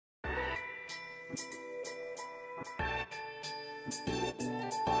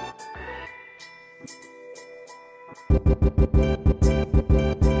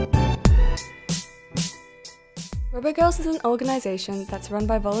Robogals is an organisation that's run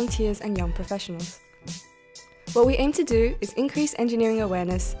by volunteers and young professionals. What we aim to do is increase engineering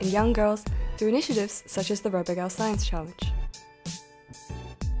awareness in young girls through initiatives such as the Robogals Science Challenge.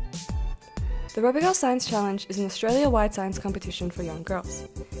 The Robogals Science Challenge is an Australia-wide science competition for young girls.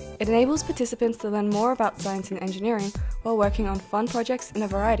 It enables participants to learn more about science and engineering while working on fun projects in a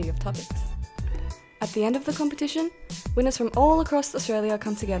variety of topics. At the end of the competition, winners from all across Australia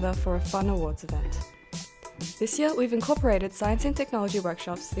come together for a fun awards event. This year, we've incorporated science and technology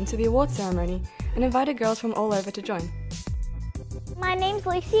workshops into the awards ceremony and invited girls from all over to join. My name's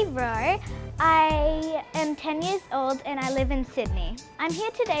Lucy Rowe. I am 10 years old and I live in Sydney. I'm here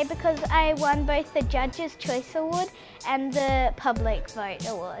today because I won both the Judge's Choice Award and the Public Vote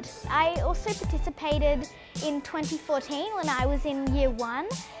Award. I also participated in 2014 when I was in Year 1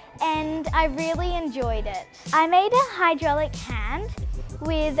 and I really enjoyed it. I made a hydraulic hand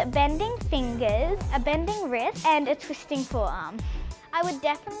with bending fingers, a bending wrist and a twisting forearm. I would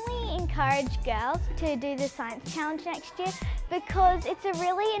definitely encourage girls to do the Science Challenge next year because it's a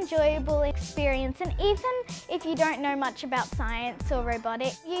really enjoyable experience, and even if you don't know much about science or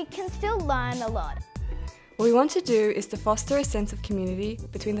robotics, you can still learn a lot. What we want to do is to foster a sense of community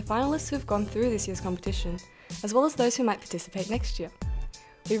between the finalists who have gone through this year's competition, as well as those who might participate next year.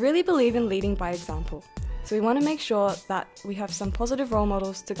 We really believe in leading by example, so we want to make sure that we have some positive role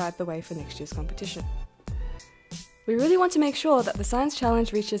models to guide the way for next year's competition. We really want to make sure that the Science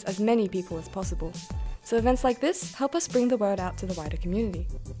Challenge reaches as many people as possible, so events like this help us bring the word out to the wider community.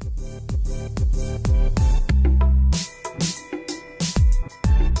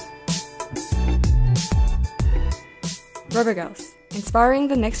 Robogals, inspiring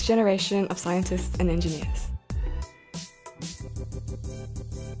the next generation of scientists and engineers.